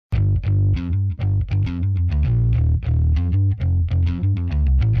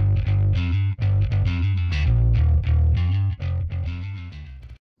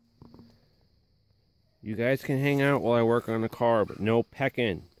guys can hang out while I work on the car, but no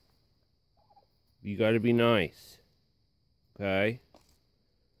pecking. You gotta be nice. Okay?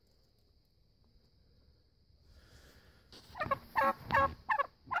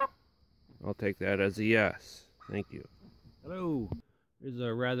 I'll take that as a yes. Thank you. Hello. It's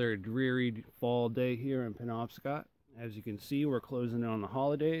a rather dreary fall day here in Penobscot. As you can see, we're closing in on the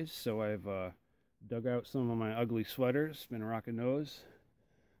holidays, so I've dug out some of my ugly sweaters, been rocking those.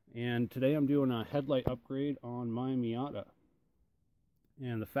 And today I'm doing a headlight upgrade on my Miata.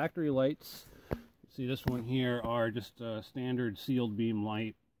 And the factory lights, see this one here, are just a standard sealed beam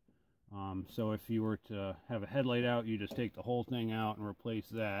light. So if you were to have a headlight out, you just take the whole thing out and replace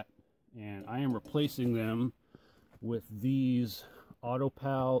that. And I am replacing them with these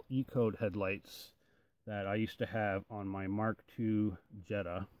AutoPal E-Code headlights that I used to have on my Mark II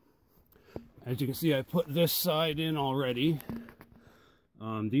Jetta. As you can see, I put this side in already.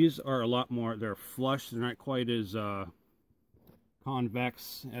 These are a lot more, they're flush, they're not quite as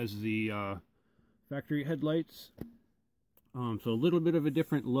convex as the factory headlights. So a little bit of a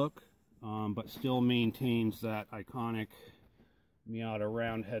different look, but still maintains that iconic Miata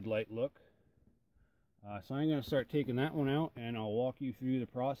round headlight look. So I'm going to start taking that one out and I'll walk you through the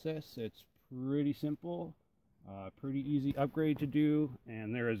process. It's pretty simple, pretty easy upgrade to do,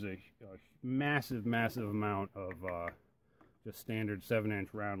 and there is a massive amount of just standard 7-inch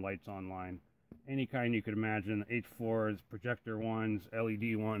round lights online. Any kind you could imagine, H4s, projector ones,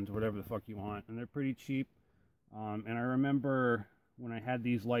 LED ones, whatever the fuck you want, and they're pretty cheap. And I remember when I had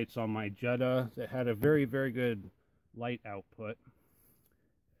these lights on my Jetta that had a very good light output.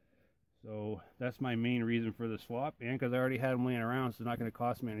 So that's my main reason for the swap, and because I already had them laying around, so it's not going to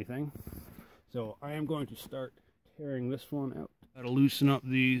cost me anything. So I am going to start tearing this one out. Got to loosen up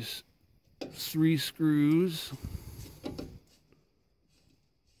these 3 screws.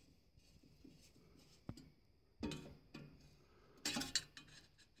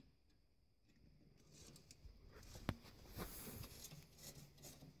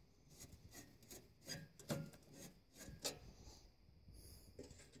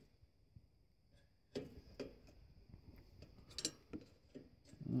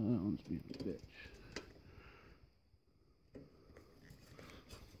 That one's being a bitch.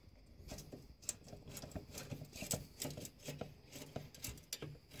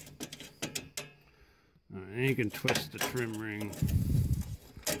 And you can twist the trim ring,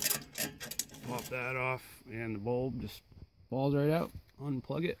 pop that off, and the bulb just falls right out.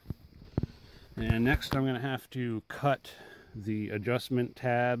 Unplug it. And next I'm going to have to cut the adjustment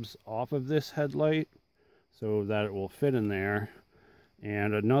tabs off of this headlight so that it will fit in there.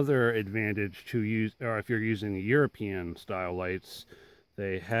 And another advantage to use, or if you're using the European style lights,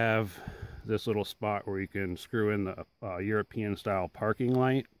 they have this little spot where you can screw in the European style parking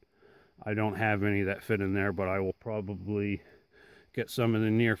light. I don't have any that fit in there, but I will probably get some in the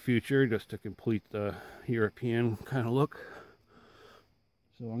near future just to complete the European kind of look.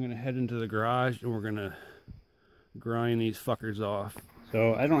 So I'm going to head into the garage and we're going to grind these fuckers off.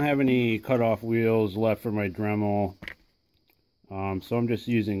 So I don't have any cut-off wheels left for my Dremel. So I'm just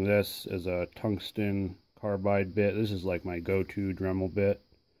using this as a tungsten carbide bit. This is like my go-to Dremel bit.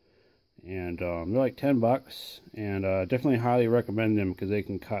 And they're like 10 bucks. And definitely highly recommend them because they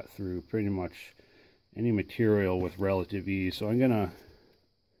can cut through pretty much any material with relative ease. So I'm going to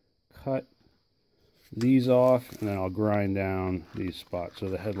cut these off and then I'll grind down these spots so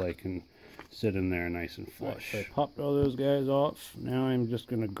the headlight can sit in there nice and flush. Right, so I popped all those guys off. Now I'm just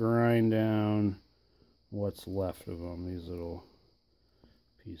going to grind down what's left of them, these little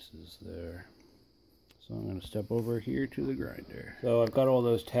pieces there. So I'm going to step over here to the grinder. So I've got all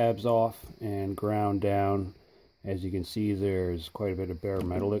those tabs off and ground down. As you can see, there's quite a bit of bare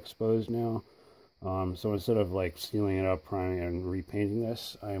metal exposed now. So instead of like sealing it up, priming it, and repainting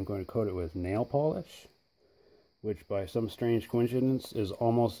this, I am going to coat it with nail polish, which by some strange coincidence is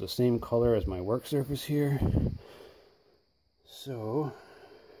almost the same color as my work surface here. So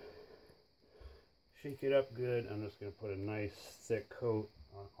shake it up good. I'm just going to put a nice thick coat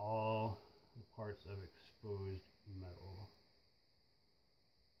on all the parts of exposed metal.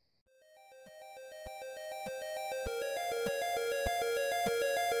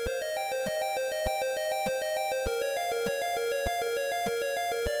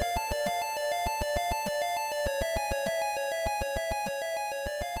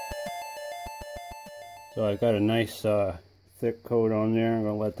 So I've got a nice thick coat on there. I'm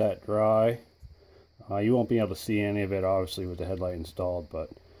going to let that dry. You won't be able to see any of it obviously with the headlight installed, but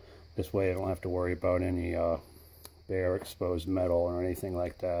this way I don't have to worry about any bare exposed metal or anything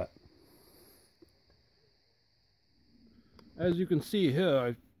like that. As you can see here,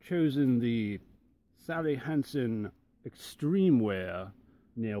 I've chosen the Sally Hansen Extreme Wear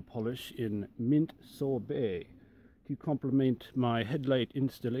nail polish in mint sorbet to complement my headlight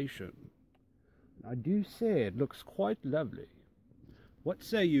installation. I do say it looks quite lovely. What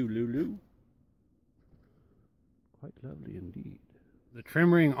say you, Lulu? Quite lovely indeed. The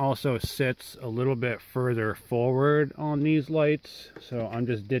trim ring also sits a little bit further forward on these lights, so I'm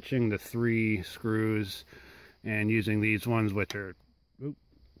just ditching the 3 screws and using these ones, which are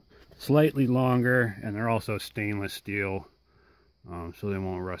slightly longer, and they're also stainless steel, so they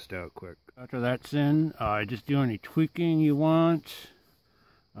won't rust out quick. After that's in, just do any tweaking you want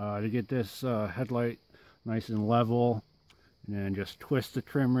to get this headlight nice and level, and then just twist the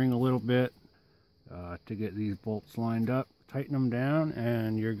trim ring a little bit to get these bolts lined up. Tighten them down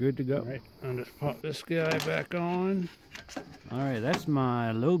and you're good to go. All right, I'll just pop this guy back on. All right, that's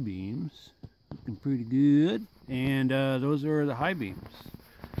my low beams, looking pretty good, and those are the high beams.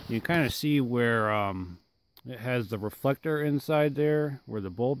 You can kind of see where it has the reflector inside there, where the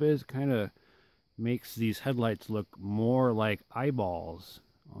bulb is. Kind of makes these headlights look more like eyeballs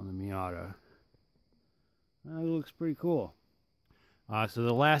on the Miata. That looks pretty cool. So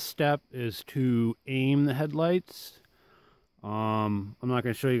the last step is to aim the headlights. I'm not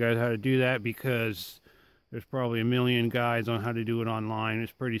going to show you guys how to do that because there's probably a million guides on how to do it online.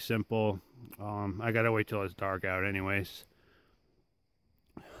 It's pretty simple. I gotta wait till it's dark out anyways.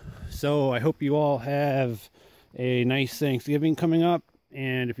 So I hope you all have a nice Thanksgiving coming up,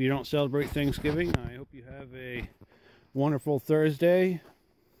 and if you don't celebrate Thanksgiving, I hope you have a wonderful Thursday.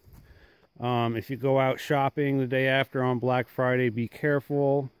 If you go out shopping the day after on Black Friday, be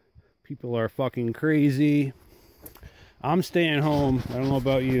careful. People are fucking crazy. I'm staying home. I don't know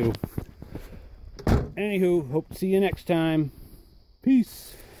about you. Anywho, hope to see you next time.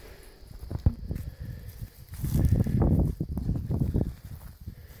 Peace.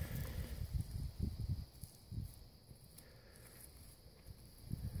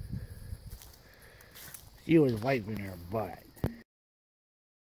 She was wiping her butt.